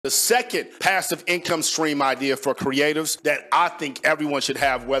The second passive income stream idea for creatives that I think everyone should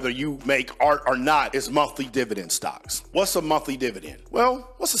have, whether you make art or not, is monthly dividend stocks. What's a monthly dividend?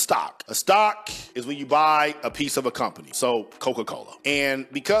 Well, what's a stock? A stock is when you buy a piece of a company. So Coca-Cola. And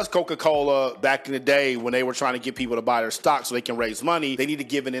because Coca-Cola, back in the day, when they were trying to get people to buy their stock so they can raise money, they need to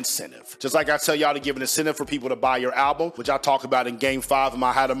give an incentive. Just like I tell y'all to give an incentive for people to buy your album, which I talk about in Game 5 of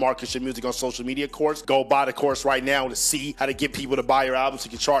my How to Market Your Music on Social Media course. Go buy the course right now to see how to get people to buy your album so you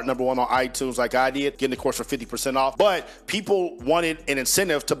can chart #1 on iTunes like I did, getting the course for 50% off. But people wanted an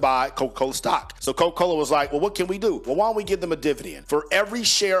incentive to buy Coca-Cola stock. So Coca-Cola was like, well, what can we do? Well, why don't we give them a dividend? For every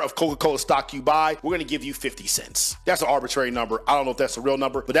share of Coca-Cola stock you buy, we're going to give you 50 cents. That's an arbitrary number. I don't know if that's a real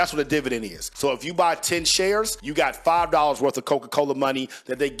number, but that's what a dividend is. So if you buy 10 shares, you got $5 worth of Coca-Cola money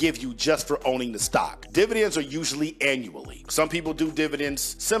that they give you just for owning the stock. Dividends are usually annually. Some people do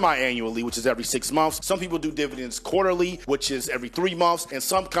dividends semi-annually, which is every 6 months. Some people do dividends quarterly, which is every 3 months. And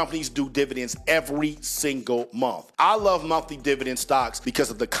some companies do dividends every single month. I love monthly dividend stocks because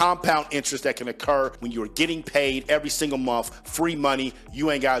of the compound interest that can occur when you're getting paid every single month, free money.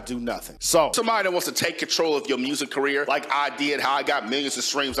 You ain't got to do nothing. So somebody that wants to take control of your music career, like I did, how I got millions of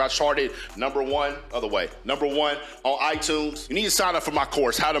streams. I charted #1 on iTunes. You need to sign up for my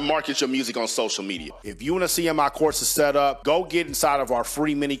course, How to Market Your Music on Social Media. If you want to see how my course is set up, go get inside of our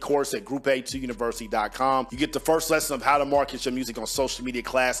free mini course at groupa2university.com. You get the first lesson of how to market your music on social media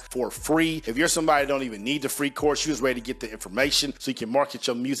class for free. If you're somebody that don't even need the free course, you're just ready to get the information so you can market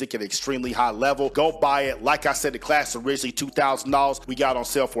your music at an extremely high level, go buy it. Like I said, the class is originally $2,000. We got on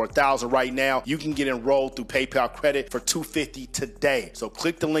sale for $1,000 right now. You can get enrolled through PayPal credit for $250 today. So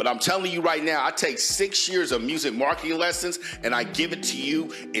click the link. But I'm telling you right now, I take 6 years of music marketing lessons and I give it to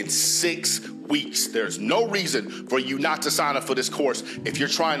you in 6 weeks. There's no reason for you not to sign up for this course if you're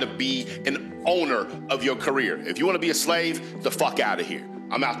trying to be an owner of your career. If you want to be a slave, the fuck out of here.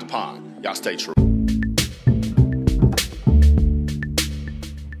 I'm out the pond. Y'all stay true.